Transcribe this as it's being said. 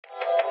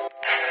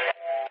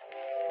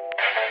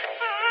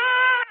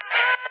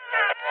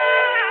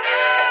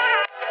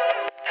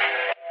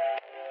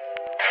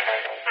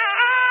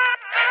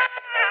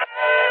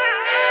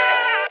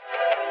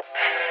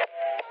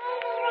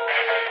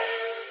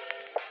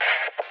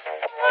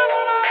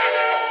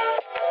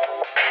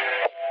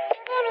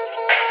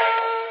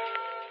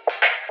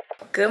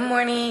Good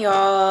morning,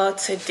 y'all.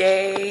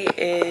 Today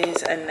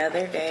is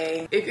another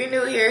day. If you're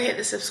new here, hit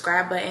the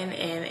subscribe button,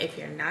 and if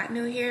you're not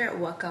new here,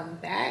 welcome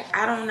back.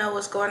 I don't know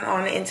what's going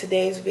on in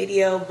today's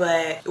video,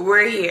 but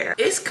we're here.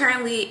 It's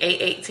currently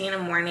 8:18 in the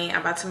morning.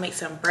 I'm about to make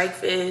some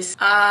breakfast.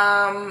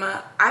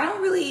 I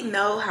don't really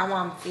know how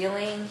I'm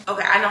feeling.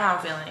 Okay, I know how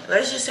I'm feeling.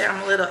 Let's just say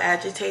I'm a little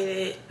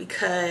agitated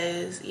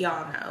because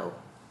y'all know.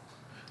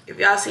 If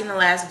y'all seen the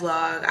last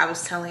vlog, I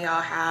was telling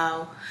y'all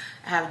how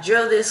I have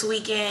drill this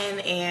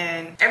weekend,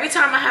 and every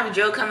time I have a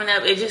drill coming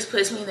up, it just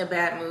puts me in a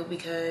bad mood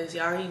because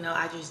y'all already know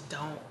I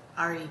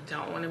already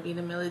don't want to be in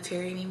the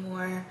military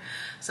anymore.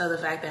 So the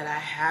fact that I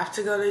have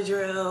to go to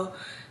drill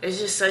is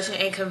just such an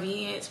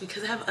inconvenience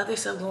because I have other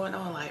stuff going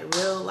on, like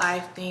real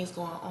life things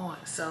going on.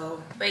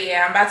 So, but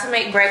yeah, I'm about to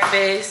make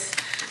breakfast.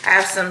 I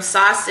have some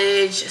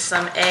sausage,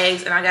 some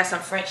eggs, and I got some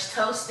French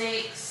toast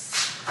sticks.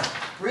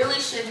 Really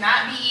should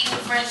not be eating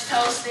French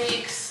toast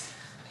sticks.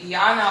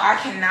 Y'all know I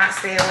cannot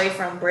stay away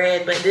from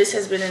bread, but this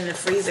has been in the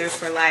freezer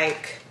for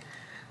like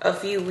a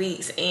few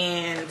weeks,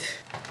 and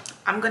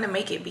I'm gonna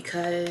make it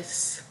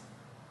because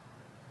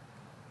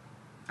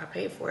I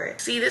paid for it.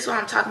 See, this is what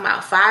I'm talking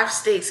about. 5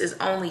 sticks is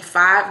only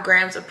 5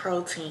 grams of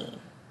protein,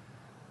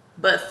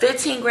 but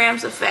 15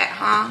 grams of fat,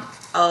 huh?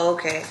 Oh,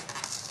 okay.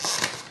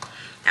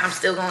 I'm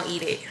still gonna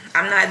eat it.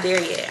 I'm not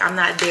there yet. I'm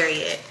not there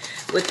yet.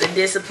 With the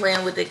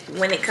discipline,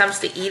 when it comes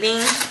to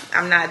eating,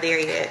 I'm not there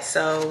yet.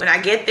 So when I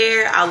get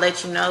there, I'll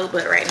let you know.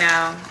 But right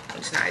now,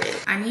 it's not it.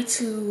 I need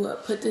to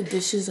put the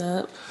dishes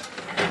up.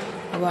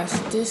 I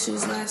washed the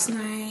dishes last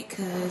night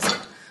because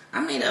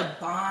I made a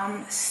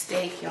bomb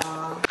steak,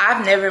 y'all.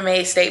 I've never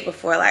made steak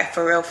before, like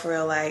for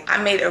real. Like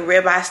I made a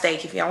ribeye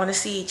steak. If y'all want to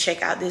see,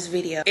 check out this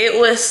video. It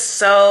was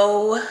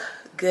so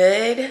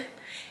good.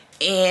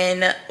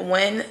 And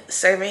one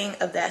serving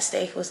of that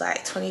steak was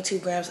like 22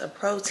 grams of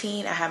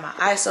protein. I had my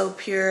ISO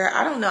pure.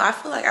 I don't know. I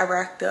feel like I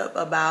racked up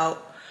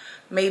about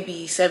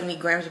maybe 70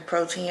 grams of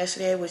protein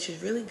yesterday, which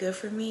is really good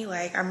for me.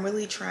 Like, I'm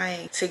really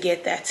trying to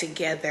get that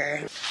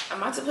together. I'm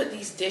about to put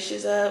these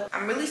dishes up.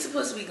 I'm really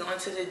supposed to be going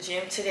to the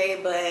gym today,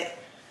 but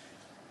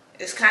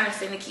it's kind of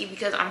finicky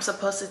because I'm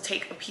supposed to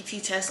take a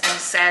PT test on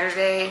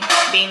Saturday.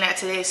 Being that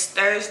today's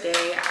Thursday,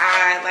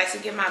 I like to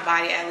give my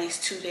body at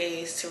least 2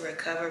 days to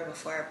recover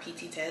before a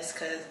PT test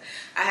because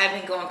I have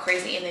been going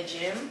crazy in the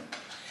gym.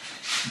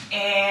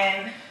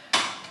 And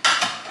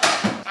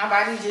my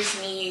body just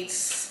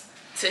needs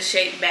to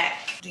shake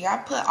back. Do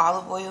y'all put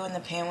olive oil in the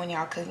pan when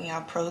y'all cooking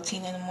y'all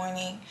protein in the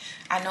morning?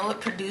 I know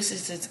it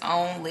produces its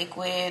own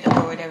liquid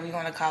or whatever you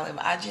want to call it,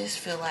 but I just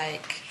feel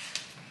like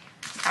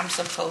I'm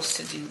supposed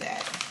to do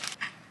that.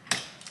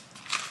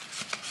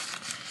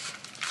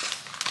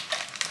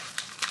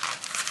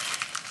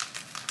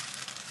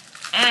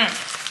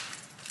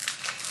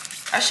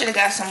 I should have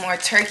got some more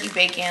turkey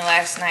bacon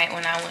last night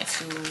when I went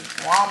to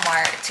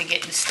Walmart to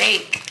get the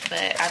steak,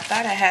 but I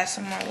thought I had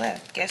some more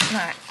left. Guess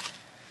not.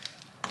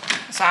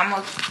 So I'm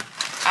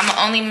gonna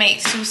only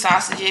make 2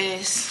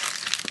 sausages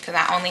because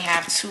I only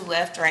have 2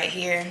 left right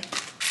here.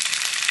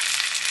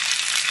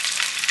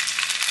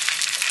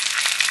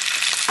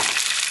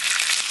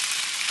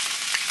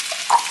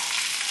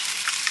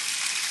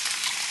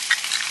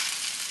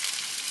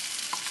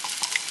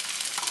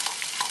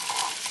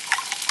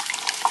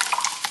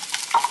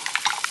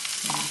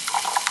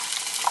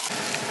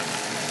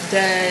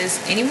 Does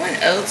anyone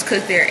else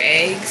cook their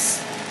eggs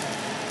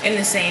in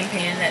the same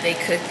pan that they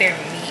cook their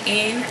meat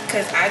in?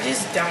 Because I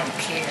just don't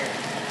care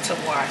to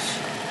wash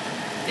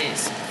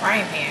this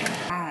frying pan.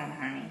 Oh,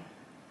 honey.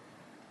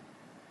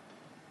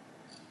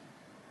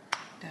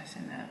 That's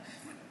enough.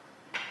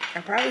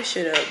 I probably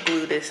should have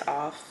blew this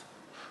off.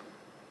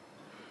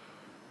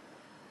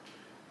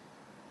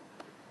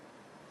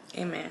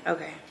 Amen.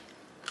 Okay.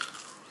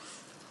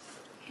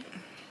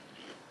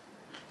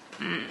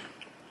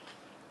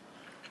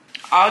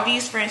 All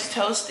these French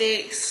toast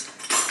sticks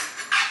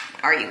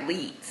are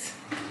elite.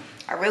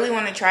 I really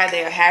want to try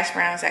their hash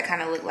browns that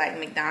kind of look like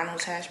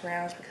McDonald's hash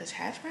browns because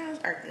hash browns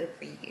are good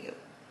for you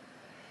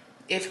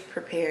if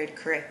prepared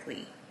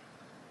correctly.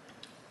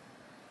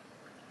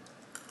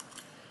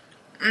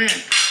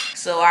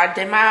 So I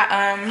did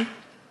not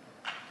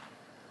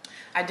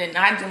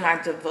do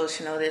my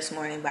devotional this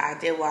morning, but I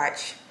did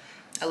watch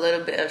a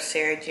little bit of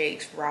Sarah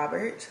Jakes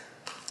Roberts.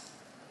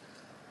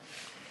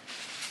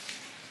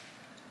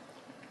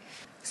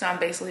 So I'm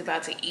basically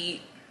about to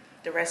eat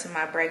the rest of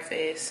my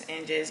breakfast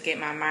and just get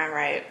my mind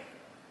right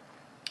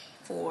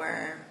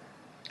for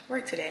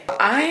work today.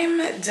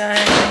 I'm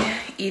done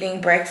eating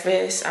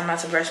breakfast. I'm about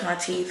to brush my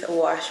teeth,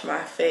 wash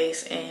my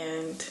face,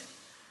 and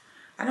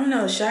I don't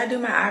know, should I do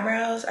my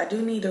eyebrows? I do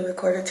need to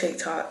record a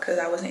TikTok because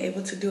I wasn't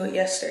able to do it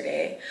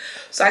yesterday.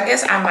 So I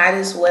guess I might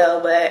as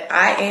well, but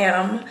I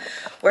am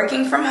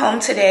working from home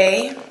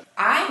today.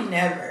 I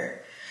never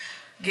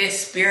get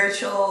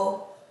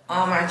spiritual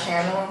on my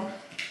channel.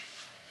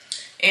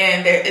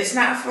 And there's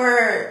no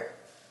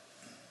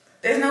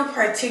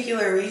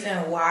particular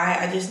reason why,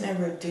 I just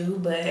never do,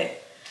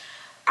 but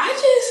I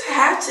just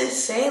have to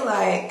say,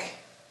 like,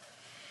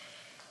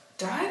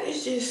 God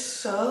is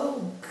just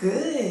so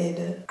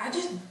good. I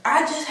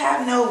just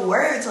have no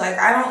words. Like,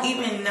 I don't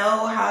even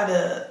know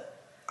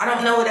I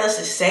don't know what else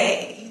to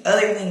say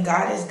other than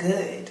God is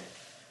good.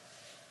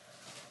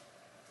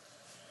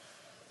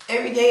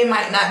 Every day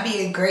might not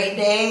be a great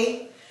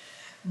day,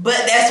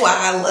 but that's why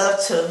I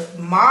love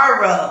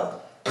tomorrow.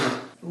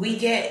 We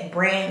get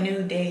brand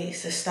new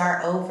days to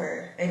start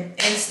over, an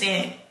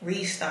instant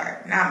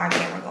restart. Not my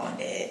camera going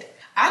dead.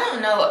 I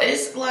don't know.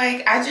 It's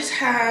like I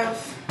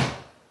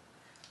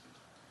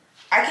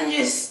can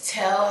just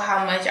tell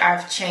how much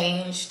I've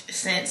changed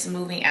since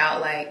moving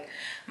out. Like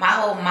my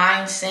whole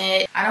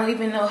mindset. I don't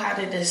even know how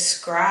to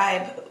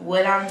describe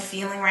what I'm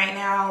feeling right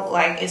now.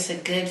 Like it's a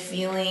good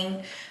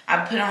feeling.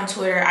 I put on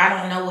Twitter, I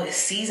don't know what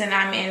season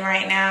I'm in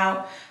right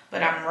now,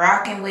 but I'm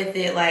rocking with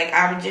it. Like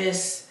I'm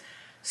just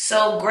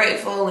so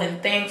grateful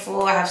and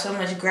thankful. I have so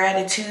much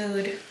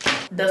gratitude.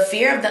 The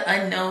fear of the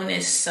unknown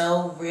is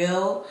so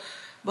real.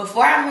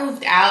 Before I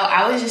moved out,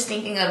 I was just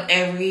thinking of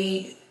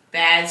every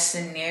bad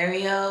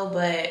scenario,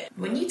 but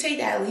when you take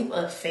that leap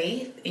of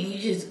faith and you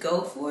just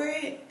go for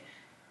it,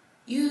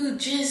 you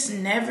just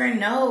never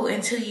know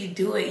until you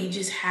do it. You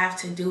just have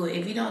to do it.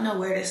 If you don't know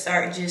where to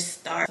start, just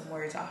start. Some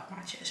words off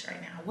my chest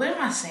right now. What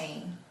am I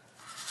saying?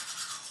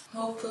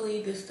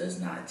 Hopefully this does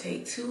not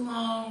take too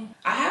long.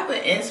 I have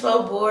an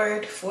inspo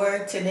board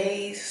for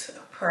today's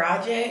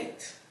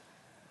project,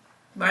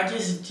 but I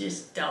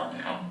just don't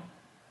know.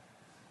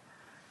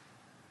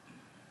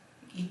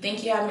 You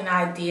think you have an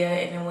idea,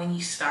 and then when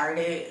you start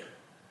it,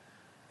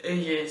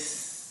 it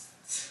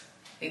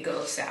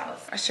goes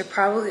south. I should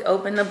probably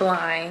open the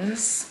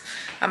blinds.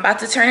 I'm about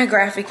to turn a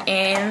graphic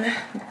in.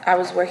 I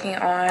was working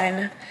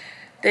on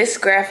this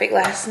graphic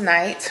last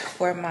night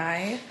for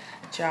my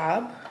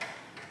job.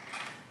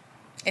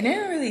 It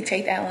didn't really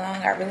take that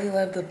long. I really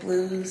love the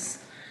blues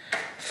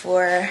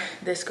for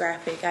this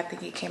graphic. I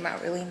think it came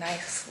out really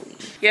nicely.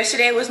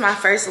 Yesterday was my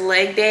first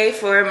leg day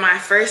for my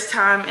first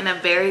time in a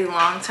very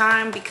long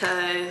time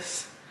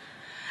because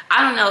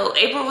I don't know,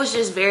 April was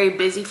just very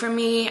busy for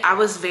me. I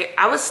was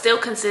still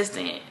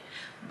consistent,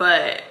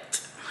 but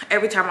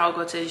every time I would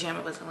go to the gym,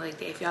 it wasn't leg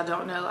day. If y'all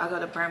don't know, I go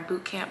to Burn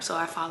Boot Camp, so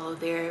I follow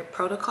their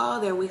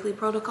protocol, their weekly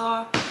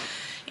protocol,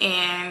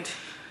 and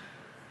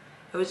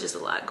it was just a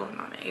lot going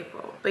on in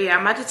April. But yeah,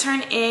 I'm about to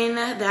turn in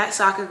that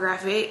soccer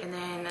graphic and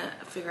then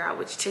figure out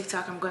which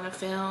TikTok I'm gonna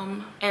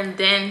film and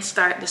then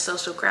start the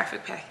social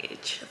graphic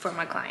package for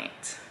my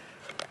clients.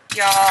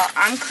 Y'all,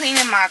 I'm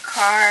cleaning my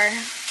car.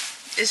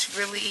 It's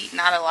really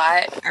not a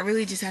lot. I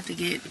really just have to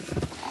get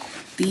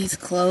these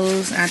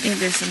clothes. And I think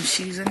there's some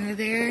shoes under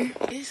there.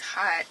 It's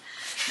hot.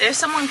 There's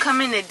someone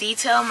coming to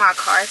detail my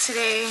car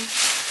today.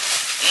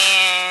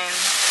 And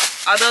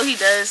although he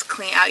does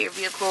clean out your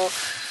vehicle,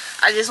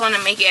 I just want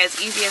to make it as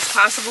easy as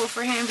possible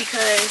for him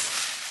because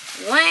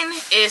one,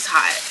 it's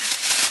hot.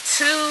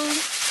 Two,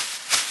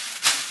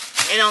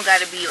 it don't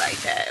gotta be like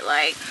that.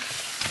 Like,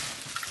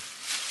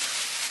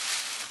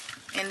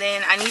 and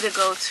then I need to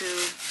go to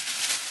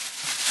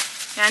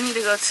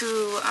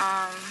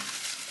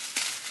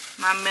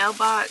my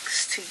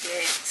mailbox to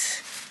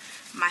get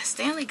my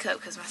Stanley cup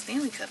because my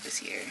Stanley cup is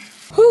here.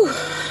 Whew,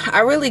 I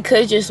really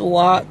could just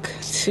walk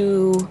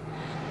to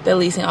the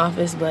leasing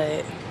office,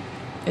 but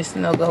it's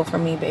no go for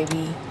me,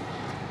 baby.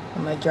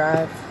 I'm gonna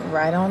drive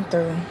right on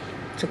through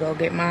to go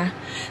get my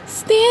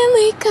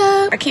Stanley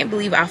cup. I can't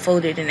believe I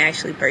folded and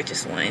actually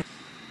purchased one.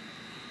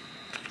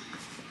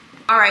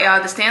 All right, y'all,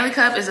 the Stanley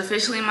cup is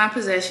officially in my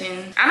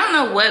possession. I don't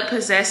know what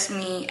possessed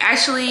me.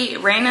 Actually,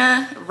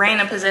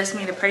 Raina possessed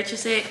me to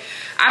purchase it.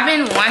 I've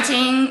been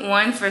wanting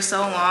one for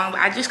so long,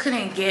 but I just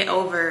couldn't get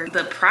over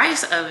the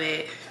price of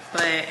it.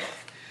 But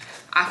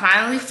I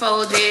finally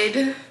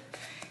folded.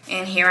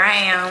 And here I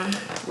am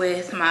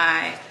with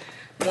my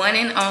one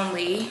and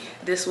only,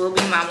 this will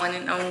be my one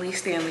and only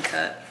Stanley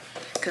cup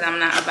because I'm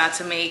not about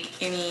to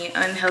make any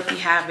unhealthy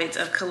habits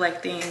of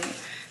collecting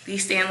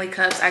these Stanley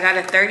cups. I got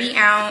a 30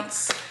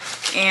 ounce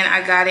and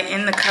I got it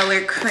in the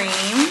color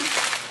cream.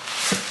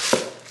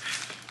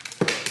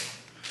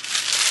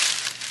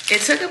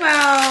 It took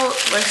about,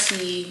 let's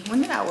see,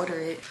 when did I order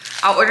it?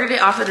 I ordered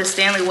it off of the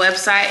Stanley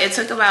website. It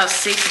took about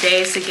 6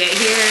 days to get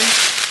here.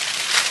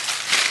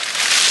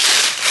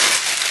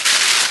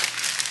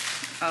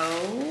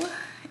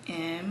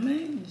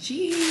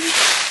 OMG.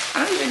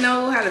 I don't even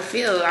know how to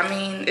feel. I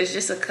mean, it's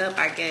just a cup,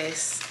 I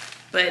guess.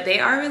 But they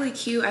are really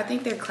cute. I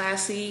think they're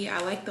classy. I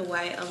like the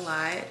white a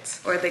lot.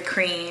 Or the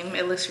cream.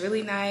 It looks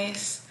really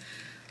nice.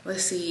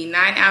 Let's see.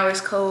 9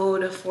 hours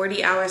cold,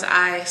 40 hours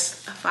ice,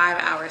 5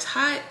 hours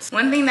hot.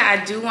 One thing that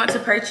I do want to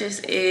purchase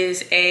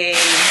is a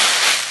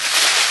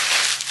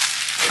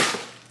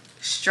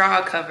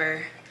straw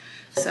cover,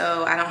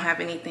 so I don't have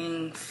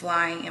anything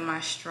flying in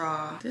my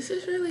straw. This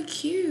is really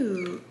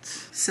cute.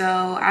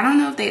 So I don't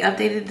know if they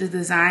updated the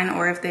design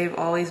or if they've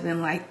always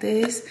been like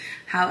this.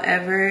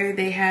 However,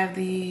 they have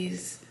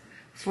these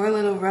 4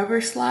 little rubber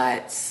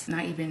slots.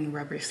 Not even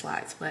rubber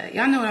slots, but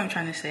y'all know what I'm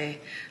trying to say.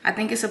 I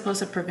think it's supposed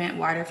to prevent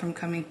water from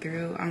coming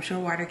through. I'm sure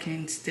water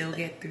can still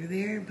get through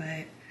there,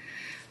 but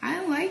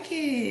I like it.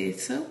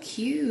 It's so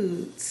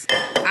cute.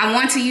 I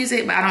want to use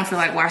it, but I don't feel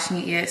like washing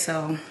it yet,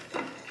 so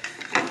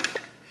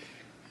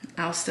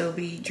I'll still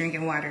be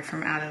drinking water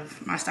from out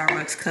of my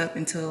Starbucks cup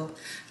until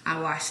I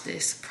wash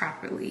this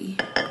properly.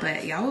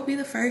 But y'all will be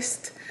the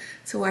first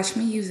to watch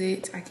me use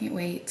it. I can't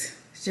wait.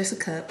 It's just a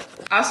cup.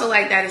 I also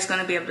like that it's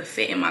gonna be able to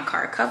fit in my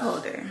car cup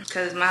holder.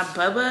 Cause my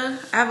Bubba,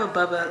 I have a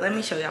Bubba. Let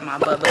me show y'all my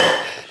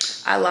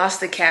Bubba. I lost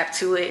the cap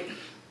to it.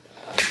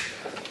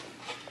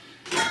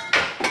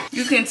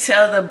 You can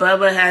tell the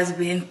Bubba has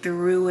been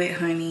through it,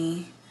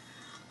 honey.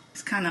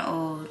 It's kind of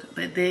old,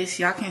 but this,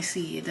 y'all can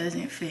see it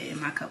doesn't fit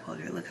in my cup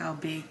holder. Look how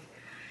big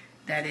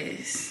that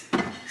is.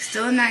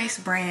 Still a nice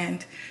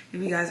brand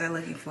if you guys are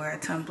looking for a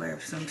tumbler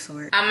of some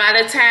sort. I'm out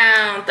of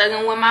town,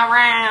 thugging with my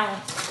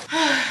round.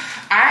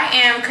 I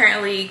am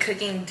currently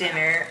cooking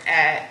dinner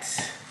at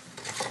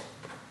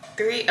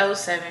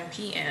 3:07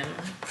 p.m.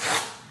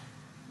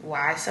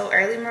 Why so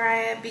early,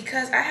 Mariah?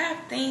 Because I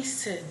have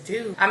things to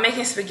do. I'm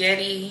making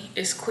spaghetti.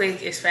 It's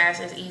quick, it's fast,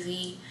 it's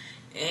easy.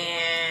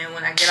 And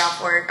when I get off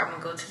work, I'm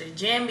gonna go to the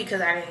gym because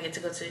I didn't get to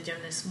go to the gym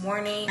this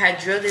morning. I had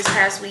drill this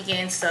past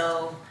weekend,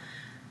 so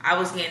I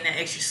was getting that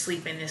extra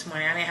sleep in this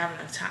morning. I didn't have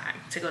enough time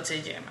to go to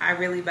the gym. I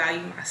really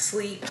value my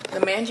sleep.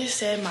 The man just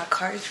said my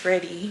car is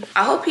ready.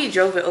 I hope he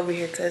drove it over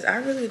here because I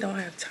really don't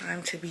have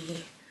time to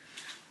be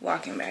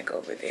walking back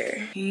over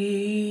there.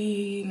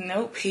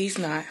 Nope, he's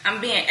not.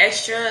 I'm being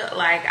extra,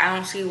 like I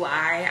don't see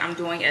why I'm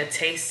doing a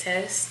taste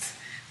test.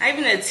 Not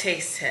even a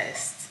taste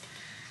test.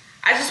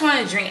 I just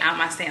want to drink out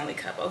my Stanley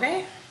cup,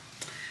 okay?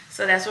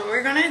 So that's what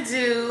we're gonna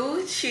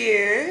do.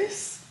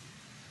 Cheers.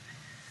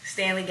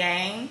 Stanley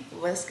gang,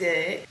 what's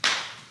good?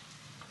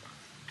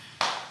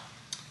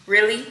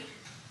 Really?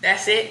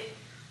 That's it?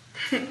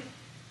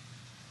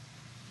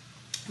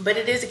 But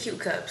it is a cute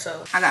cup,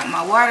 so. I got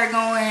my water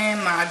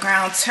going, my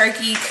ground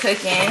turkey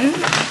cooking.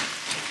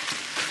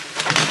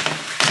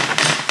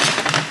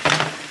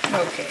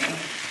 Okay.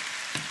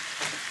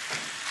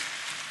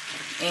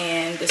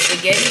 And the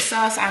spaghetti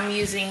sauce I'm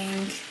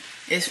using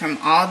is from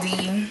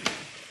Aldi.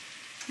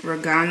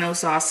 Regano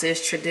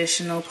sauces,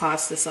 traditional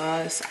pasta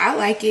sauce. I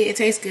like it, it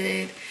tastes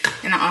good.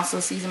 And I also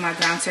season my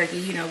ground turkey,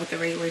 you know, with the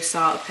regular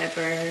salt,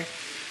 pepper,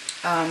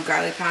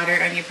 garlic powder,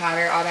 onion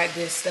powder, all that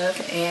good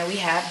stuff. And we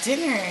have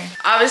dinner.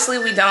 Obviously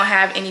we don't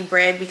have any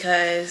bread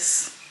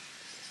because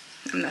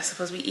I'm not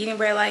supposed to be eating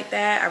bread like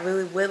that. I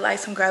really would like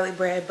some garlic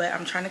bread, but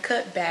I'm trying to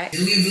cut back.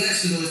 And we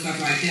blessed with stuff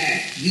like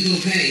that. You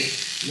gonna pay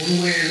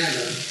one way or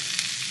another,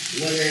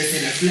 whether it's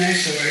in the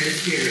flesh or in the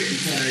spirit,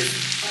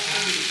 because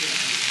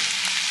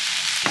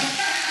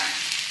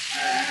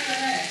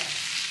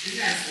it's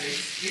not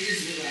space. It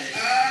just look like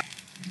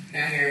it.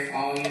 Down here for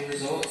all your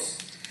results.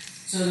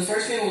 So the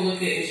first thing we'll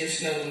look at is your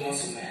skeletal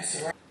muscle mass,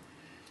 alright?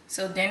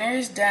 So dinner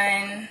is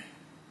done.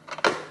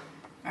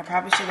 I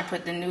probably should have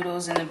put the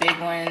noodles in the big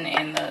one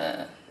and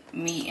the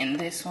meat in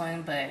this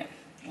one, but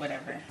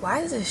whatever. Why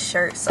is this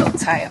shirt so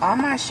tight? All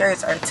my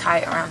shirts are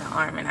tight around the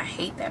arm and I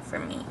hate that for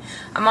me.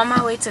 I'm on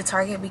my way to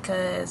Target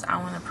because I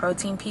want a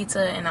protein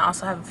pizza and I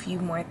also have a few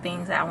more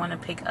things that I want to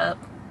pick up.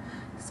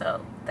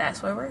 So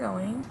that's where we're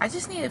going. I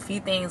just need a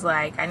few things,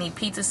 like I need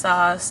pizza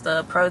sauce,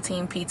 the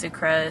protein pizza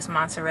crust,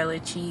 mozzarella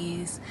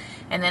cheese,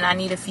 and then I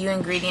need a few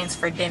ingredients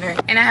for dinner.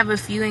 And I have a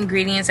few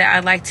ingredients that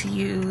I'd like to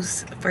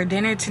use for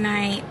dinner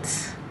tonight.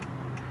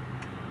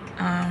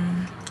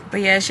 But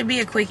yeah, it should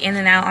be a quick in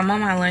and out. I'm on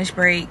my lunch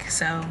break,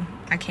 so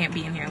I can't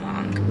be in here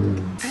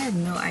long. I had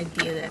no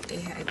idea that they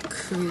had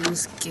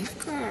cruise gift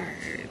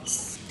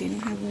cards. They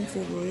don't have one for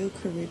Royal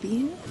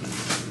Caribbean.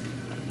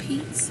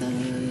 Pizza.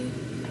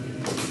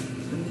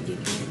 Let me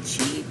get that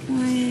cheap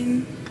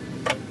one.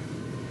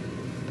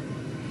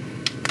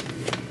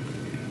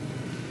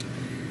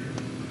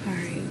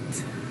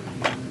 Alright.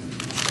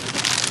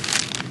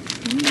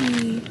 We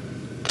need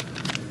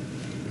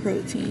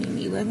protein,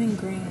 11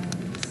 grams.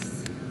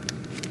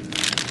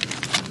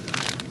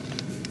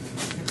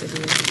 Gotta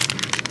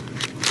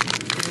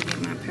get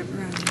my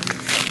pepperoni.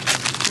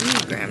 How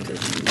many grams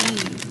does it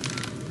need?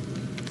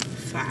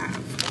 5.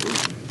 Ooh.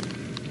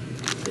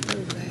 Put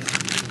those back.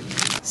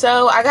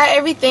 So I got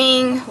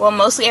everything, well,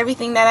 mostly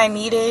everything that I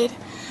needed.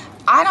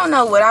 I don't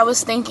know what I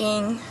was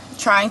thinking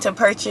trying to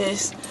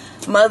purchase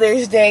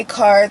Mother's Day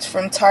cards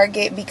from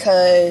Target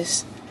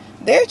because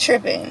they're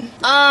tripping.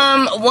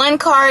 One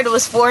card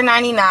was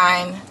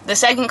 $4.99, the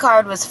second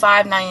card was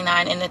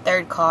 $5.99, and the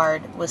third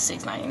card was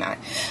 $6.99.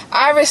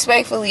 I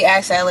respectfully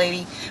asked that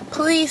lady,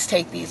 please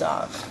take these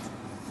off,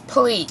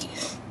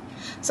 please.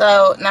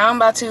 So now I'm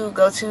about to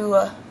go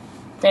to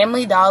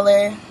Family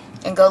Dollar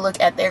and go look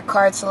at their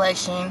card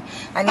selection.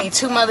 I need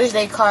 2 Mother's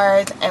Day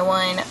cards and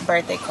 1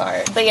 birthday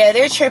card. But yeah,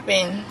 they're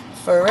tripping.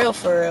 For real,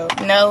 for real.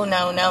 No,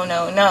 no, no,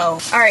 no, no.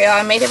 Alright, y'all,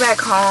 I made it back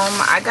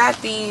home. I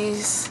got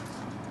these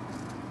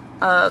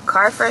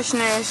car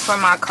fresheners for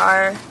my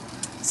car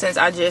since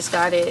I just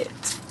got it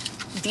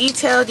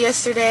detailed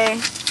yesterday.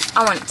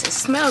 I want it to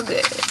smell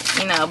good.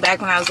 You know,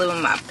 back when I was living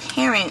with my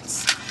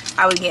parents,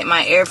 I would get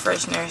my air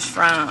fresheners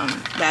from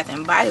Bath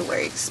and Body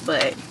Works,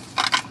 but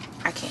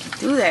I I can't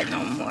do that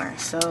no more.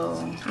 So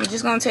I'm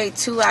just gonna take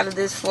 2 out of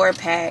this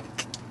 4-pack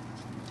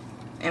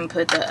and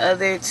put the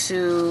other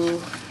 2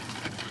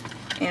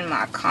 in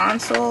my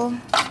console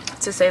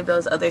to save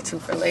those other 2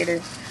 for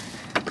later.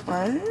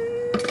 1,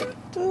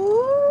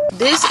 2.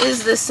 This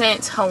is the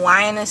scent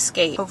Hawaiian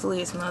Escape.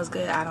 Hopefully it smells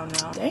good. I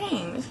don't know.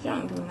 Dang, this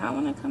junk do not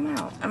want to come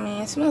out. I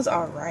mean, it smells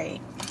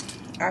alright.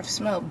 I've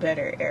smelled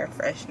better air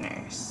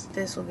fresheners.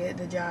 This will get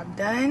the job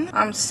done.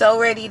 I'm so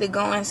ready to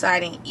go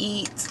inside and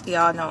eat.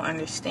 Y'all don't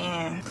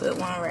understand. Put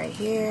one right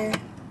here.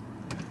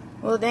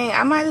 Well, dang,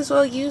 I might as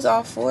well use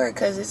all 4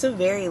 because it's a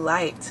very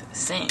light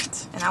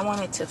scent. And I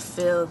want it to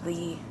fill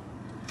the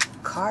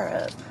car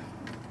up.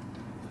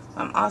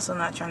 I'm also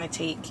not trying to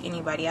take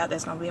anybody out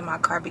that's going to be in my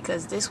car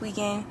because this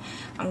weekend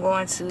I'm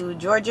going to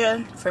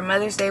Georgia for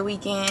Mother's Day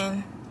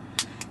weekend.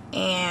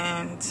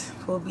 And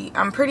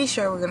I'm pretty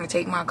sure we're gonna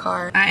take my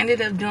car. I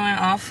ended up doing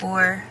all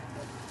 4.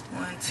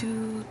 1,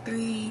 2,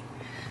 3,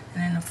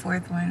 and then the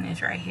 4th one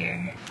is right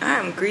here.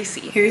 I'm greasy.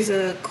 Here's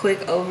a quick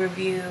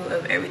overview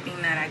of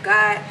everything that I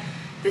got.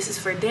 This is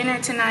for dinner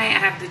tonight. I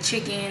have the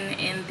chicken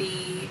in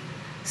the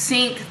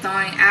sink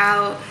thawing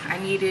out. I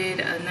needed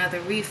another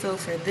refill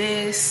for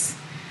this.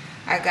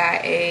 I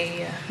got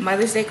a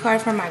Mother's Day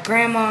card from my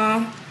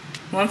grandma,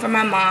 one for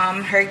my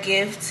mom. Her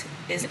gift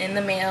is in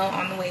the mail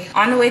on the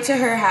way to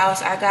her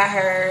house. I got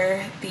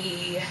her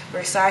the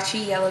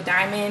Versace Yellow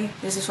Diamond.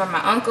 This is from my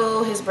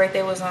uncle. His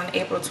birthday was on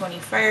April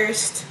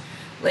 21st.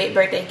 Late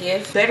birthday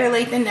gift. Better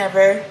late than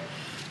never.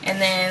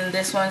 And then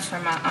this one's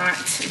from my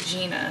aunt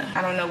Gina.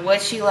 I don't know what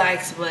she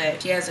likes,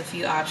 but she has a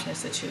few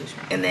options to choose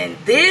from. And then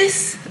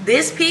this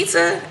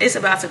pizza is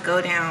about to go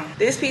down.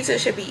 This pizza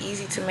should be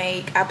easy to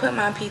make. I put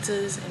my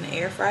pizzas in the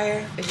air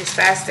fryer. It's just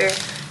faster.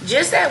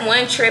 Just that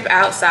one trip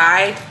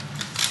outside,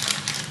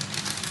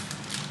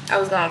 I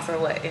was gone for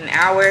what, an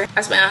hour?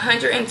 I spent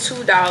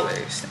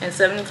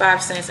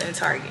 $102.75 in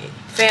Target.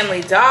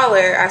 Family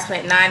Dollar, I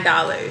spent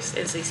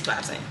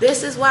 $9.65.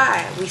 This is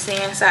why we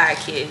stay inside,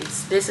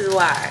 kids. This is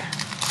why.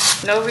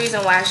 No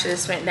reason why I should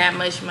have spent that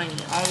much money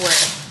on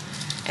what.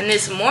 And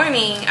this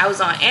morning, I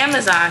was on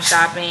Amazon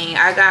shopping.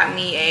 I got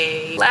me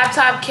a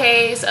laptop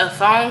case, a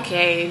phone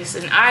case,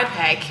 an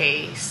iPad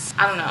case.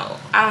 I don't know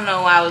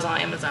why I was on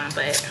Amazon,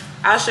 but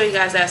I'll show you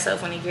guys that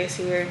stuff when it gets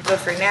here. But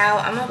for now,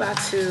 I'm about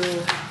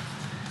to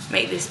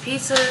make this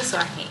pizza so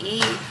I can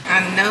eat.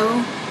 I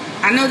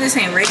know this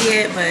ain't ready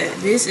yet, but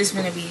this is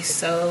gonna be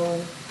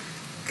so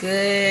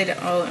good.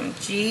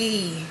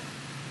 OMG.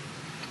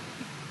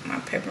 My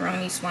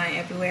pepperoni's flying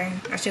everywhere.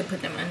 I should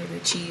put them under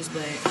the cheese,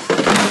 but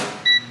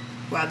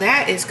while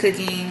that is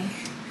cooking,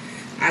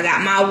 I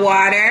got my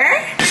water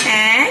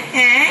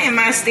and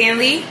my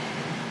Stanley.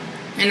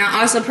 And I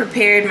also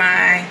prepared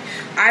my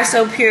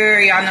ISO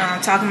Pure. Y'all know what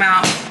I'm talking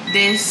about.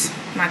 This,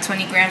 my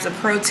 20 grams of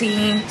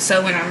protein.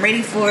 So when I'm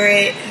ready for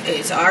it,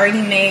 it's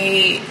already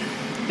made,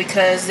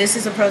 because this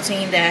is a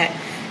protein that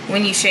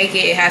when you shake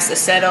it, it has to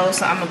settle.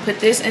 So I'm gonna put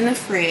this in the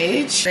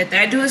fridge, let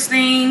that do its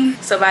thing.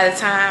 So by the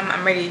time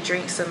I'm ready to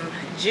drink some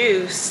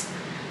juice,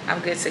 I'm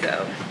good to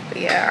go. But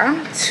yeah,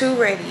 I'm too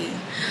ready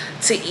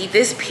to eat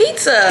this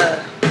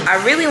pizza. I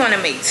really want to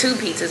make 2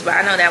 pizzas, but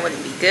I know that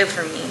wouldn't be good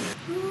for me.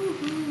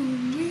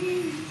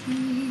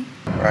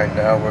 Right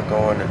now we're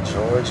going to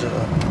Georgia.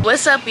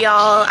 What's up,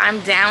 y'all? I'm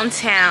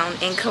downtown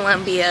in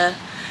Columbia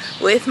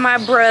with my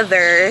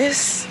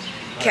brothers.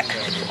 How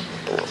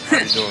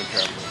you doing,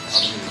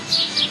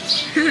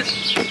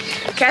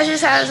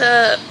 Cassius has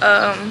a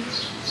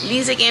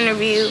music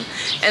interview,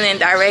 and then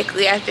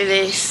directly after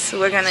this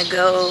we're gonna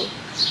go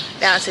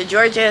down to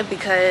Georgia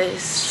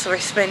because we're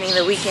spending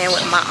the weekend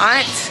with my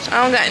aunt.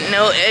 I don't got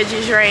no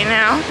edges right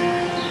now.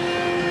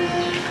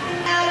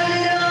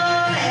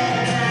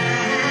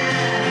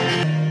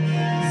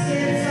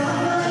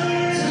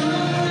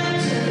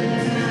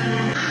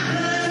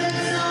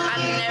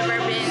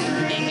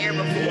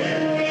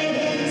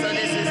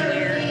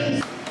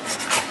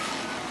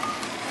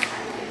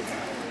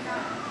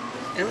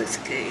 It looks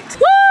good.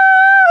 Woo!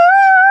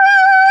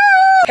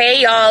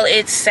 Hey y'all,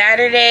 it's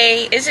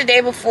Saturday. It's the day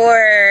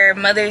before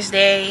Mother's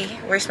Day.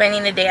 We're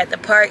spending the day at the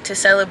park to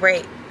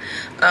celebrate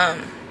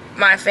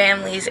my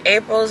family's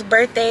April's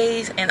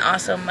birthdays and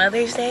also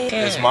Mother's Day.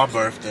 It's my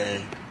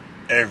birthday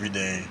every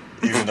day,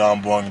 even though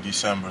I'm born in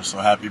December. So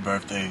happy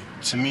birthday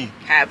to me.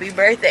 Happy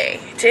birthday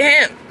to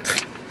him.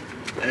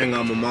 And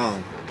I'm a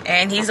mom.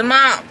 And he's a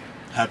mom.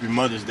 Happy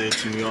Mother's Day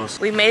to me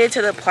also. We made it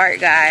to the park,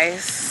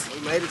 guys.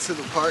 We made it to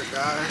the park,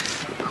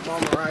 guys. I'm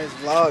on Mariah's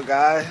vlog,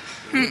 guys.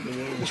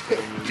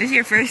 This is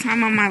your first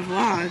time on my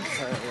vlog.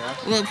 Yeah.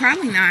 Well,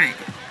 probably not,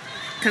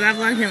 because I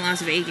vlogged in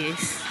Las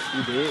Vegas.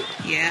 You did?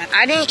 Yeah.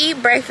 I didn't eat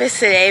breakfast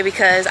today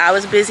because I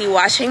was busy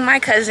watching my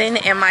cousin,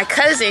 and my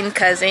cousin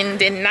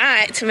did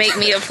not make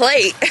me a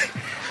plate.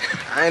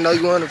 I didn't know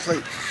you wanted a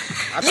plate.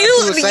 I thought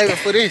you was saving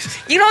for this.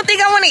 You don't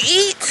think I want to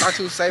eat? I thought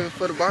you was saving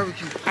for the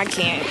barbecue. I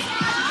can't.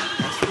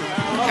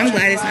 I'm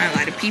glad it's not a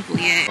lot of people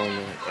yet.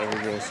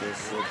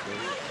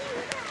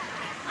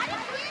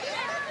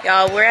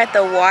 Y'all, we're at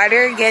the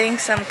water getting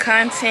some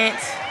content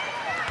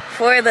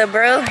for the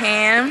bro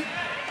ham.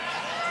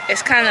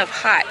 It's kind of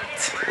hot.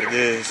 It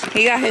is.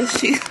 He got his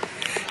shoes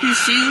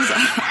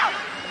on.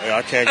 Yeah,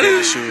 I can't get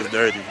the shoes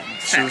dirty.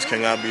 Shoes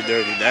cannot be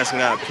dirty. That's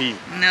not Pete,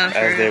 No,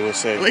 as they would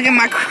say. Look at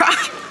my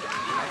Crocs.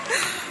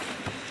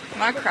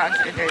 My Crocs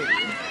are dirty.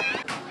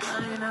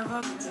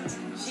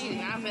 She's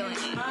not feeling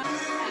it.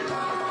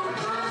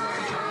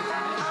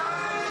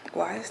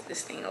 Why is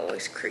this thing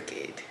always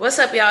crooked? What's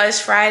up, y'all? It's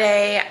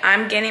Friday.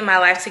 I'm getting my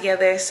life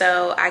together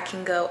so I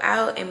can go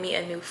out and meet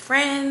a new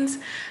friend.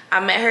 I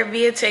met her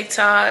via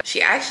TikTok.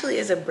 She actually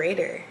is a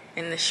braider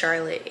in the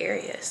Charlotte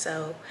area.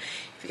 So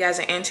if you guys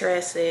are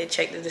interested,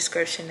 check the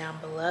description down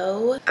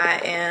below. I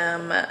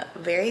am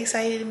very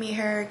excited to meet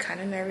her, kind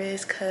of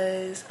nervous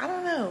because I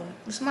don't know.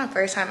 This is my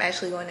first time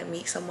actually going to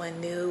meet someone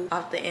new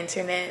off the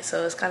internet.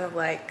 So it's kind of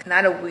like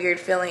not a weird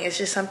feeling. It's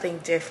just something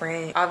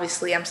different.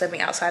 Obviously, I'm stepping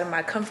outside of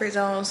my comfort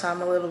zone, so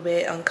I'm a little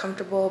bit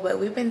uncomfortable, but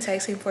we've been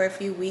texting for a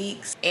few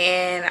weeks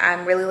and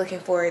I'm really looking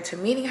forward to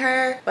meeting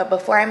her. But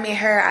before I meet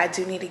her, I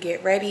do need to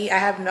get ready. I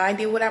have no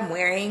idea what I'm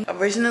wearing.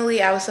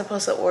 Originally, I was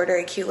supposed to order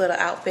a cute little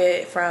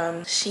outfit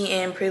from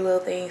Shein, Pretty Little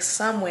Things,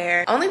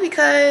 somewhere, only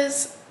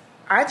because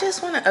I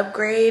just want to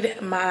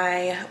upgrade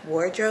my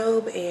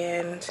wardrobe,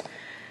 and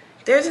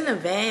there's an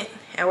event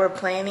and we're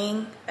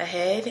planning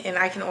ahead and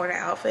I can order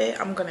an outfit,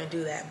 I'm gonna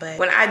do that. But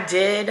when I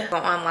did go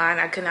online,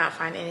 I could not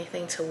find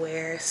anything to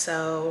wear.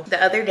 So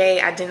the other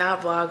day, I did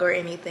not vlog or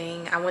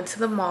anything. I went to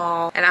the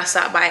mall and I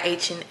stopped by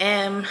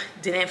H&M,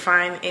 didn't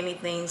find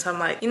anything. So I'm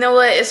like, you know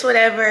what, it's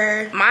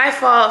whatever. My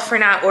fault for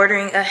not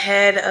ordering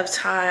ahead of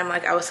time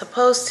like I was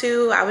supposed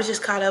to. I was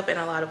just caught up in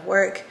a lot of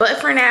work.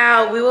 But for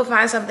now, we will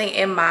find something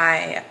in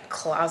my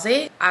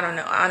closet. I don't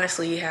know,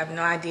 honestly, you have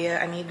no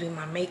idea. I need to do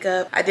my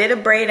makeup. I did a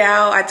braid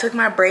out. I took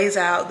my braids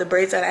out, the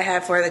braids that I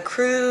had for the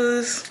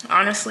cruise.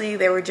 Honestly,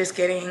 they were just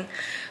getting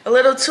a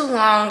little too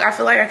long. I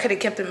feel like I could have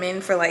kept them in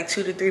for like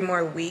 2 to 3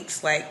 more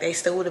weeks. Like they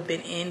still would have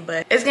been in,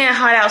 but it's getting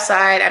hot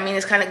outside. I mean,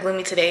 it's kind of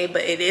gloomy today,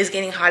 but it is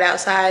getting hot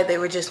outside. They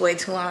were just way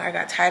too long. I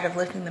got tired of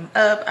lifting them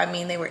up. I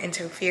mean, they were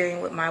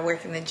interfering with my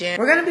work in the gym.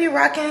 We're gonna be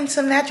rocking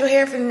some natural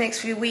hair for the next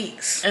few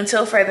weeks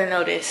until further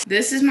notice.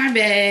 This is my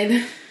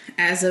bed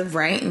as of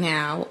right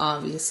now.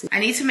 Obviously, I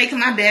need to make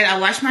my bed. I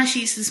washed my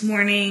sheets this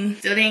morning.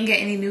 Still didn't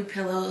get any new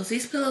pillows.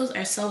 These pillows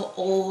are so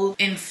old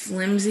and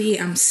flimsy.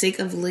 I'm sick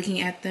of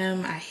looking at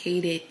them. I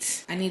hate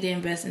it. I need to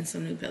invest in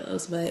some new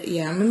pillows. But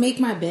yeah, I'm gonna make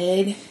my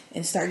bed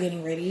and start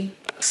getting ready.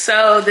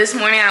 So this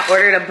morning I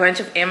ordered a bunch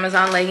of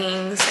Amazon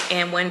leggings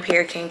and one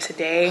pair came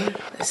today.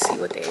 Let's see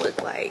what they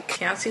look like.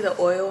 Can y'all see the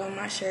oil on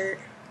my shirt?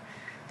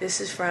 This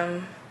is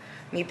from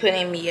me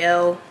putting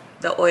Miel,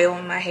 the oil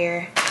in my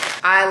hair.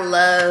 I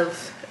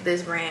love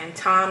this brand,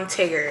 Tom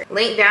Tigger.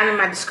 Link down in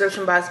my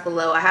description box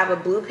below. I have a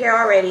blue pair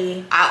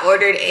already. I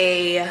ordered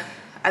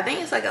I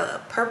think it's like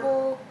a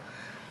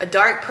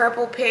dark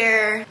purple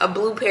pair, a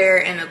blue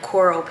pair, and a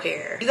coral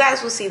pair. You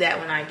guys will see that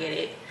when I get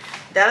it.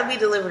 That'll be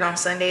delivered on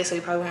Sunday, so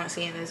you probably won't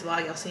see it in this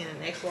vlog. You'll see it in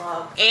the next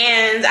vlog.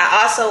 And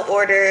I also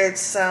ordered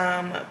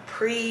some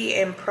pre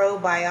and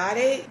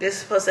probiotic. This is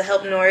supposed to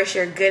help nourish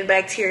your good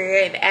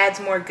bacteria. It adds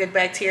more good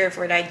bacteria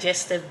for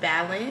digestive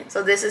balance.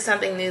 So this is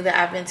something new that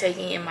I've been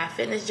taking in my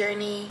fitness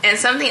journey. And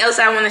something else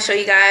I want to show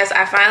you guys,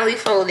 I finally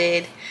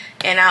folded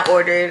and I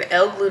ordered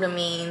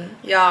L-glutamine.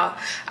 Y'all,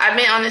 I've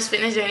been on this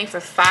fitness journey for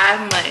 5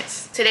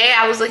 months. Today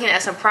I was looking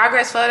at some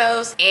progress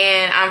photos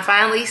and I'm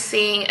finally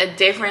seeing a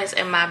difference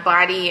in my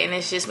body, and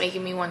it's just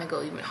making me want to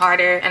go even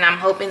harder. And I'm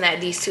hoping that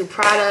these 2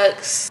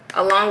 products,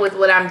 along with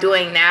what I'm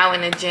doing now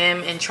in the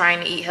gym and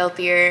trying to eat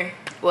healthier,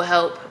 will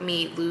help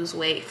me lose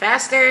weight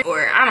faster,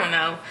 or I don't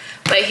know.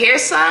 But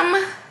here's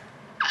some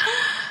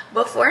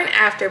before and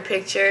after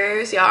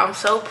pictures. Y'all, I'm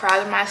so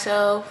proud of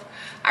myself.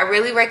 I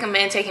really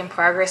recommend taking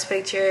progress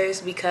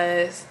pictures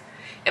because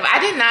if I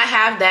did not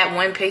have that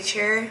one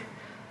picture,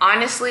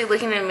 honestly,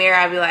 looking in the mirror,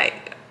 I'd be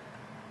like,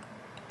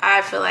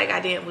 I feel like I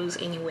didn't lose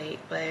any weight,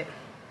 but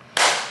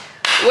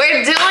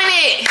we're doing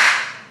it.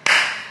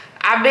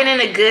 I've been in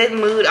a good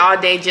mood all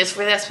day just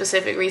for that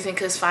specific reason,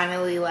 because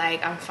finally,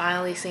 like, I'm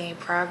finally seeing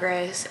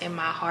progress in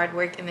my hard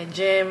work in the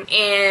gym.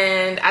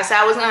 And I said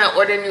I was gonna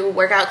order new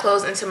workout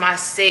clothes into my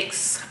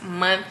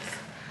 6-month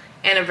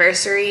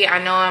anniversary.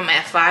 I know I'm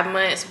at 5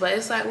 months, but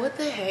it's like, what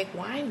the heck,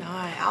 why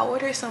not? I'll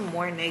order some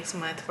more next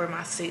month for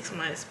my 6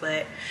 months.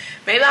 But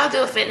maybe I'll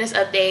do a fitness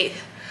update,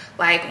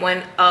 like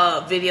one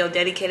video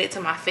dedicated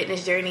to my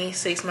fitness journey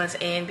 6 months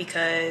in,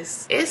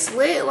 because it's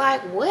lit.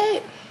 Like,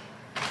 what?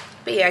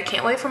 But yeah, I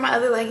can't wait for my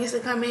other leggings to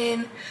come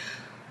in.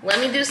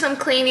 Let me do some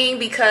cleaning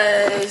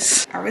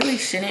because I really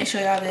shouldn't show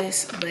y'all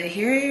this, but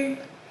here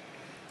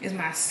is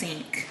my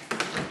sink.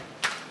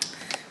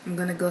 I'm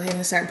gonna go ahead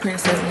and start putting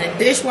stuff in the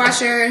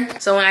dishwasher.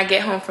 So when I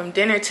get home from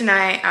dinner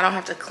tonight, I don't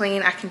have to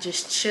clean. I can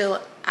just chill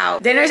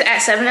out. Dinner's at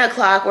 7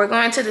 o'clock. We're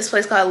going to this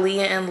place called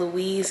Leah and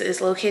Louise. It's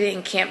located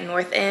in Camp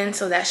North End,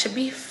 so that should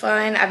be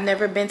fun. I've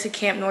never been to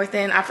Camp North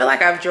End. I feel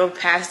like I've drove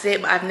past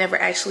it, but I've never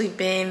actually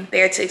been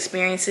there to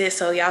experience it.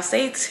 So y'all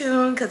stay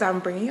tuned because I'm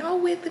bringing y'all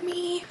with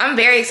me. I'm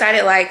very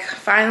excited, like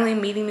finally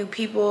meeting new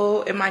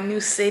people in my new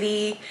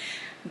city.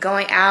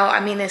 going out. I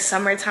mean, it's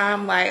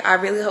summertime. Like, I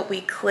really hope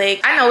we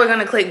click. I know we're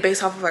gonna click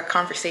based off of our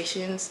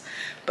conversations,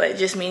 but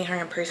just meeting her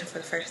in person for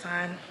the first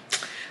time,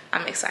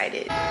 I'm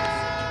excited.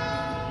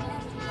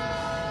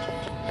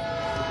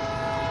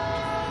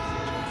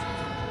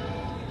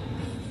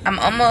 I'm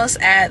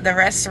almost at the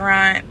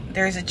restaurant.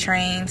 There's a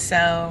train,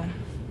 so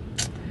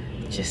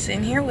just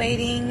sitting here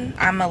waiting.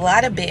 I'm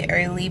a bit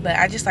early, but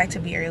I just like to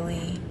be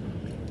early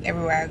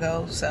everywhere I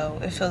go, so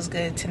it feels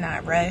good to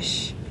not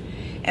rush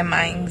and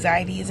my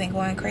anxiety isn't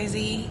going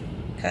crazy,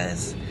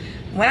 because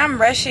when I'm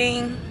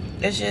rushing,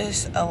 there's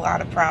just a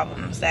lot of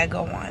problems that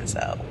go on.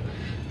 So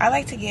I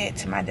like to get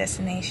to my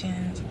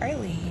destinations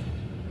early.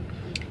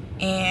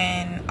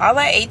 And all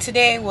I ate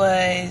today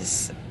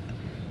was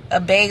a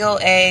bagel,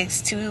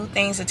 eggs, 2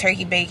 things of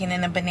turkey bacon,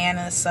 and a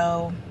banana.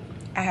 So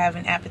I have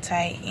an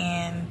appetite,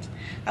 and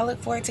I look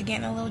forward to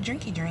getting a little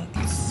drinky drink.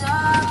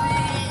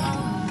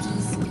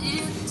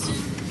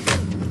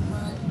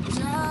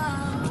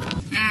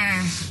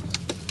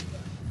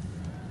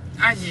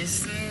 I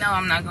just know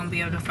I'm not gonna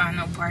be able to find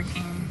no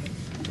parking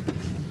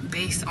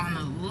based on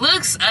the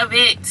looks of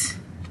it.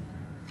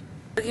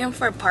 Looking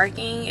for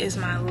parking is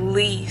my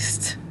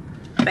least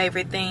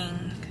favorite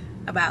thing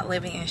about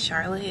living in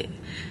Charlotte,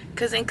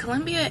 because in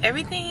Columbia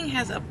everything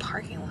has a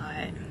parking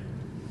lot.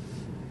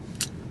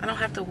 I don't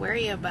have to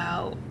worry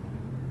about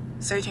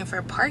searching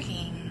for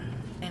parking,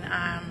 and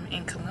I'm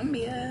in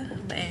Columbia.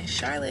 But in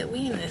Charlotte,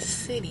 we in the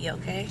city,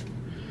 okay?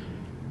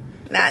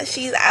 Now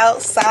she's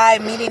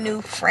outside meeting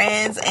new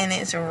friends and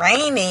it's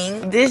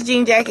raining. This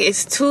jean jacket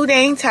is too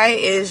dang tight.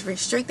 It is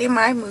restricting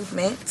my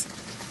movement.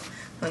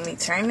 Let me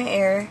turn the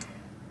air.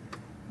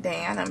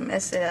 Dang, I done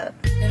messed it up.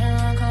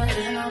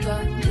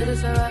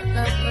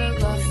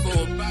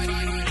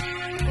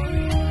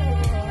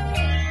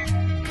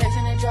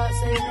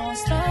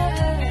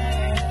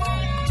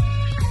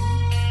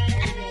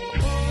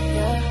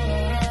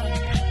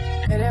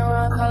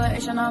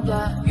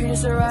 You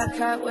just a rock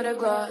cat with a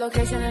glock.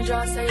 Location and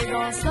drop, say you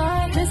gon'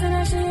 slide. Missing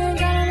that shit, you ain't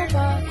got in the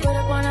park. Put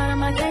up one out of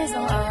my games,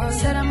 no out.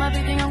 Said I'm a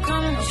big thing, I'm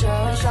coming to show.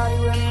 Shawty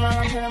with me while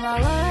I'm killing my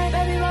life.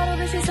 Baby bottle,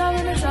 bitch, she's all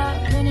in the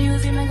top. Many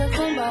Uzi make a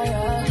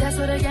kumbaya. That's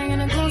what a gang in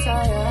the goons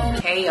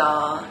are. Hey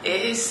y'all,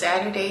 it is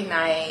Saturday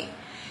night,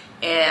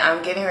 and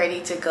I'm getting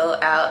ready to go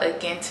out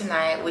again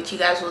tonight, which you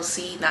guys will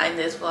see not in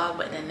this vlog,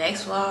 but in the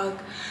next vlog.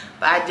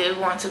 But I did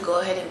want to go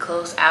ahead and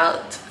close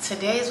out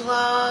today's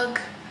vlog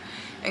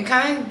and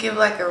kind of give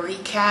like a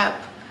recap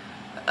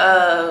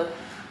of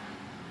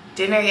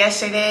dinner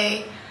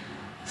yesterday.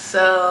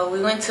 So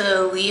we went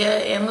to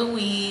Leah and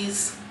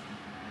Louise,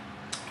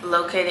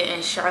 located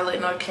in Charlotte,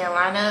 North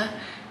Carolina.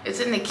 It's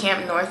in the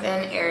Camp North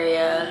End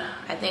area.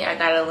 I think I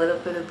got a little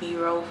bit of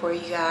B-roll for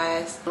you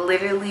guys.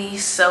 Literally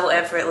so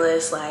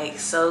effortless, like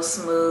so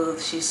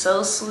smooth. She's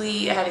so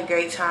sweet. I had a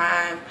great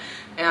time,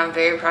 and I'm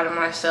very proud of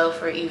myself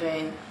for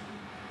even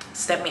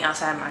stepping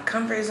outside my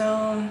comfort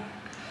zone.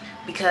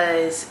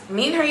 Because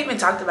me and her even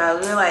talked about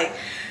it. We were like,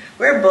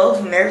 we're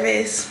both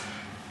nervous,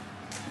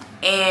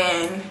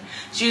 and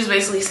she was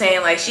basically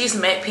saying like she's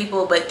met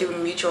people but through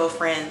mutual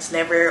friends,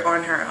 never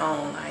on her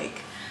own.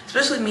 Like,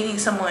 especially meeting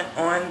someone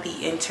on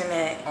the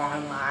internet,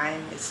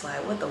 online, it's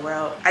like, what the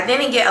world. I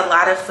didn't get a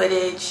lot of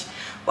footage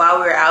while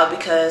we were out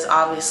because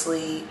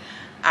obviously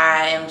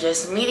I am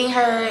just meeting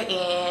her,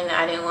 and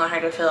I didn't want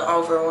her to feel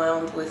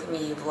overwhelmed with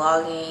me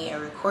vlogging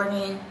and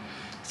recording,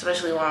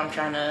 especially while I'm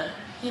trying to,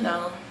 you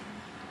know,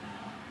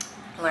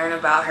 learn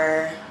about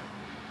her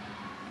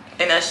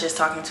and us just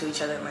talking to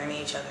each other, learning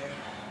each other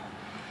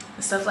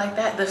and stuff like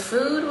that. The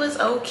food was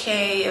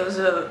okay. It was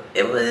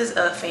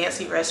a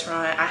fancy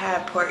restaurant. I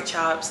had pork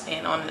chops,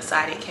 and on the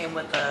side it came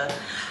with a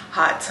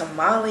hot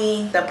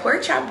tamale. The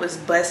pork chop was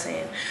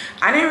bussin'.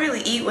 I didn't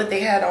really eat what they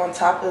had on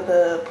top of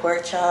the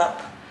pork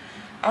chop.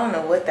 I don't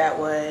know what that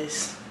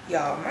was.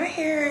 Y'all, my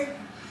hair,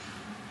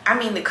 I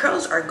mean, the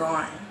curls are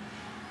gone.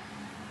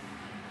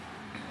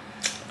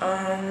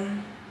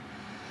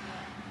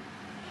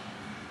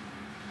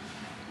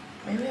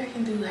 Maybe I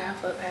can do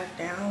half up, half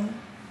down.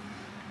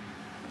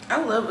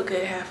 I love a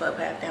good half up,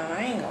 half down.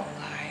 I ain't gonna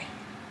lie.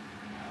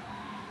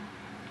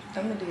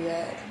 I'm gonna do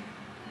that.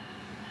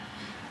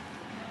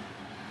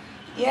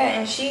 Yeah,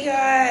 and she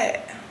got,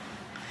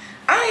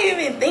 I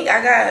don't even think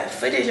I got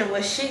footage of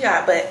what she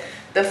got, but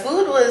the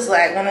food was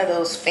like one of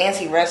those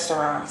fancy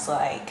restaurants.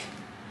 Like,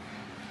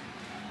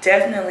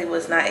 definitely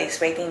was not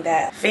expecting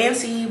that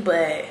fancy,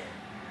 but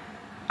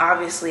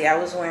obviously I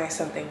was wearing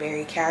something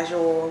very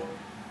casual.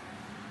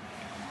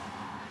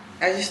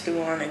 I just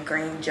threw on a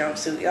green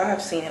jumpsuit. Y'all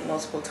have seen it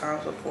multiple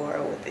times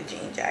before with the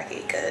jean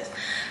jacket, because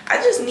I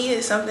just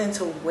needed something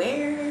to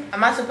wear.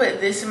 I'm about to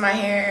put this in my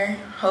hair.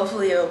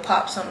 Hopefully it'll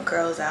pop some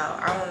curls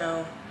out. I don't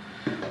know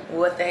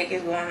what the heck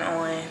is going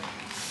on.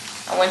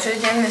 I went to the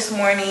gym this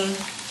morning.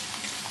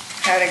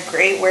 Had a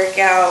great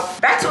workout.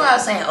 Back to what I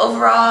was saying,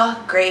 overall,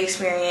 great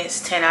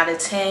experience, 10 out of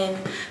 10.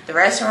 The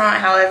restaurant,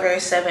 however,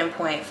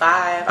 7.5.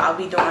 I'll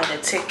be doing the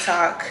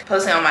TikTok,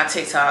 posting on my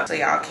TikTok, so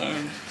y'all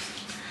can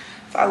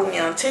follow me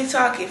on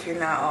TikTok if you're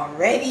not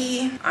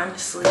already.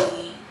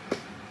 Honestly,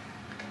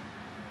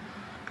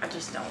 I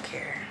just don't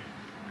care.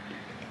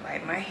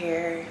 Like, my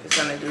hair is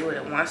gonna do what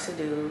it wants to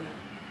do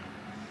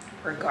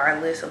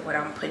regardless of what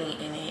I'm putting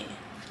in it.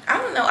 I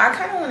don't know, I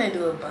kind of want to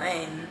do a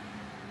bun.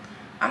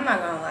 I'm not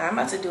gonna lie, I'm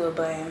about to do a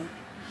bun.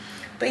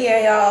 But yeah,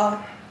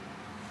 y'all,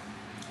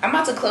 I'm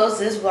about to close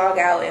this vlog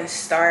out and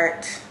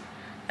start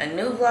a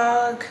new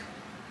vlog.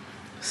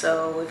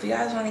 So if you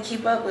guys want to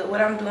keep up with what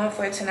I'm doing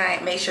for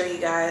tonight, make sure you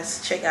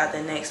guys check out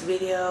the next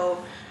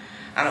video.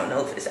 I don't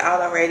know if it's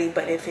out already,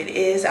 but if it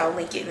is, I'll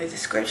link it in the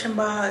description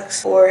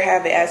box or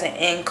have it as an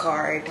end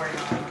card. But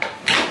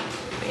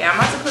yeah, I'm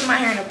about to put my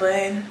hair in a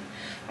bun.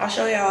 I'll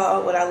show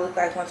y'all what I look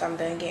like once I'm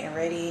done getting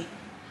ready.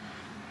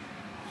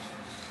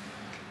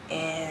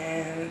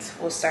 And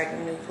we'll start a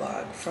new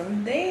vlog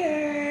from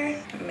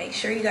there. Make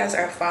sure you guys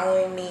are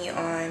following me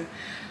on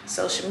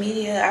social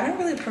media. I don't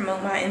really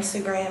promote my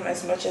Instagram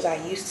as much as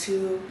I used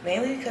to,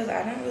 mainly because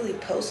I don't really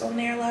post on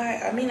there a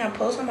lot. I mean, I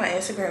post on my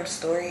Instagram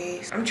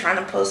stories. I'm trying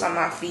to post on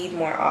my feed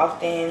more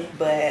often,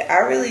 but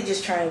I'm really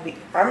just trying to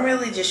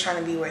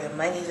be where the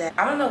money's at.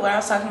 I don't know what I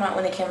was talking about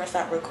when the camera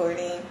stopped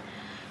recording,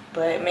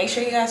 but make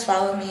sure you guys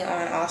follow me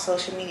on all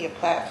social media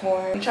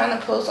platforms. I'm trying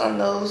to post on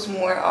those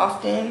more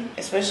often,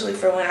 especially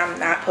for when I'm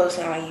not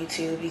posting on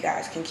YouTube. You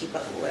guys can keep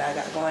up with what I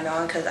got going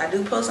on, because I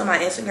do post on my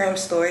Instagram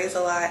stories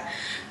a lot.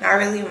 Not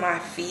really my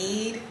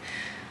feed,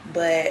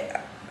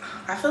 but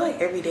I feel like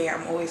every day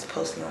I'm always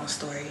posting on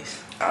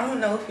stories. I don't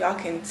know if y'all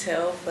can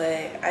tell,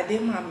 but I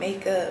did my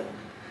makeup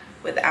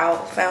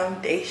without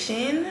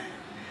foundation.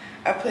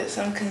 I put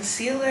some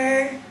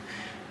concealer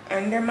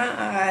under my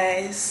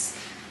eyes,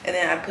 and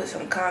then I put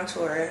some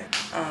contour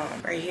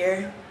right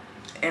here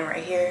and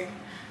right here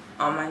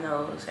on my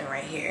nose and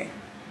right here.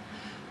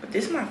 But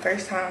this is my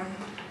first time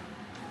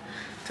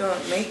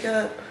doing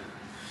makeup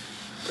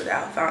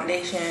without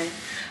foundation.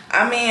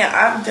 I mean,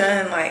 I've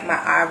done like my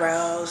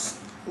eyebrows,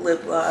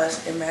 lip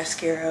gloss, and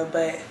mascara,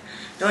 but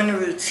doing the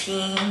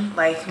routine,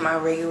 like my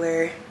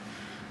regular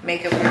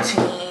makeup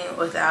routine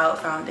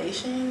without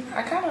foundation,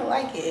 I kind of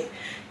like it.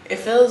 It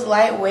feels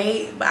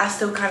lightweight, but I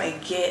still kind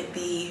of get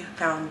the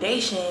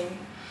foundation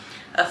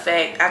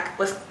effect.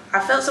 I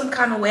felt some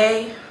kind of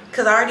way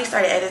because I already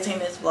started editing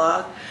this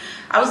vlog.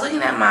 I was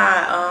looking at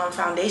my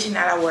foundation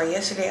that I wore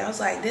yesterday. I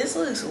was like, this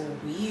looks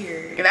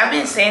weird. And I've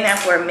been saying that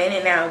for a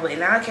minute now, but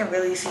now I can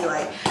really see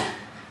like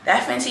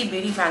that Fenty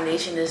Beauty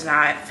foundation does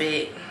not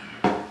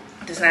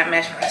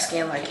match my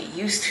skin like it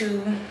used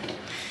to.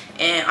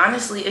 And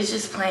honestly, it's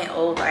just plain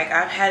old. Like,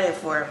 I've had it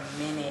for a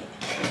minute,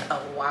 a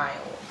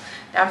while.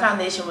 That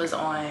foundation was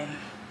on,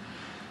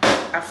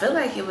 I feel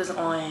like it was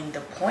on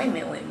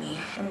deployment with me.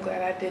 I'm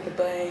glad I did the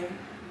bun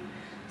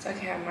so I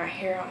can have my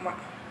hair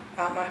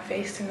out my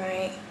face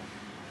tonight.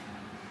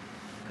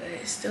 But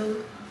it's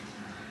still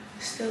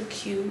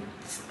cute.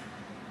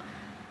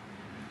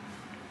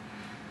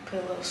 Put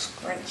a little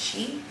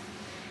scrunchie.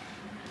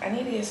 I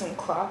need to get some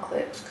claw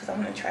clips because I'm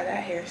gonna try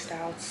that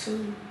hairstyle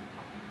too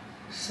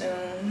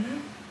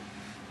soon.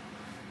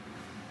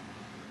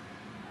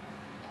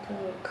 Put a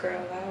little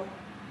curl out.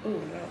 Ooh,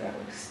 no, that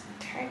looks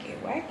tacky,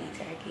 wacky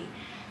tacky.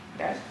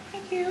 That's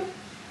pretty cute.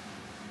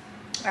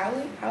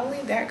 I'll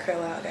leave that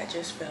curl out that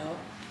just fell.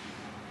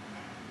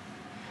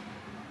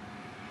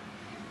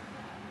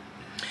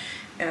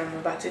 And I'm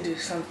about to do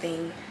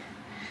something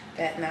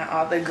that not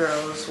all the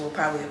girls will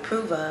probably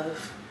approve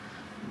of,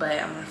 but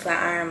I'm gonna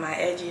flat iron my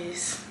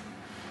edges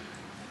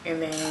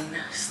and then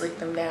slick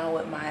them down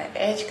with my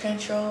edge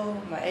control,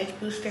 my edge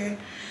booster.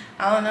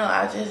 I don't know,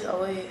 I just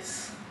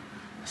always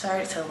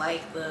started to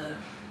like the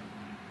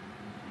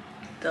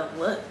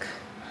look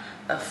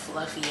of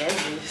fluffy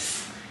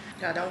edges.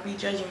 Y'all don't be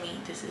judging me.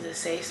 This is a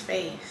safe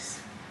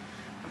space.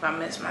 If I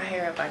mess my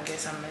hair up, I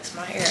guess I mess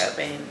my hair up,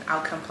 and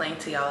I'll complain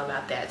to y'all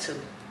about that too.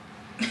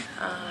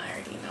 I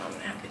already know I'm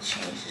gonna have to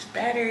change this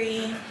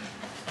battery.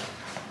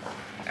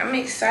 I'm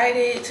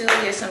excited to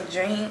get some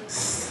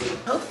drinks.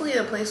 Hopefully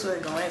the place we're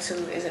going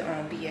to isn't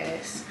on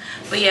BS.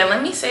 But yeah,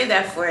 let me save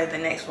that for the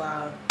next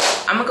vlog.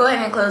 I'm gonna go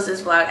ahead and close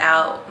this vlog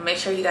out. Make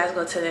sure you guys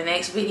go to the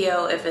next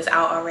video if it's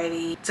out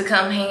already to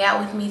come hang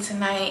out with me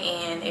tonight.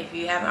 And if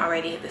you haven't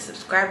already, hit the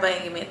subscribe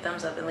button, give me a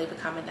thumbs up, and leave a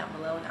comment down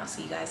below. And I'll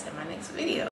see you guys in my next video.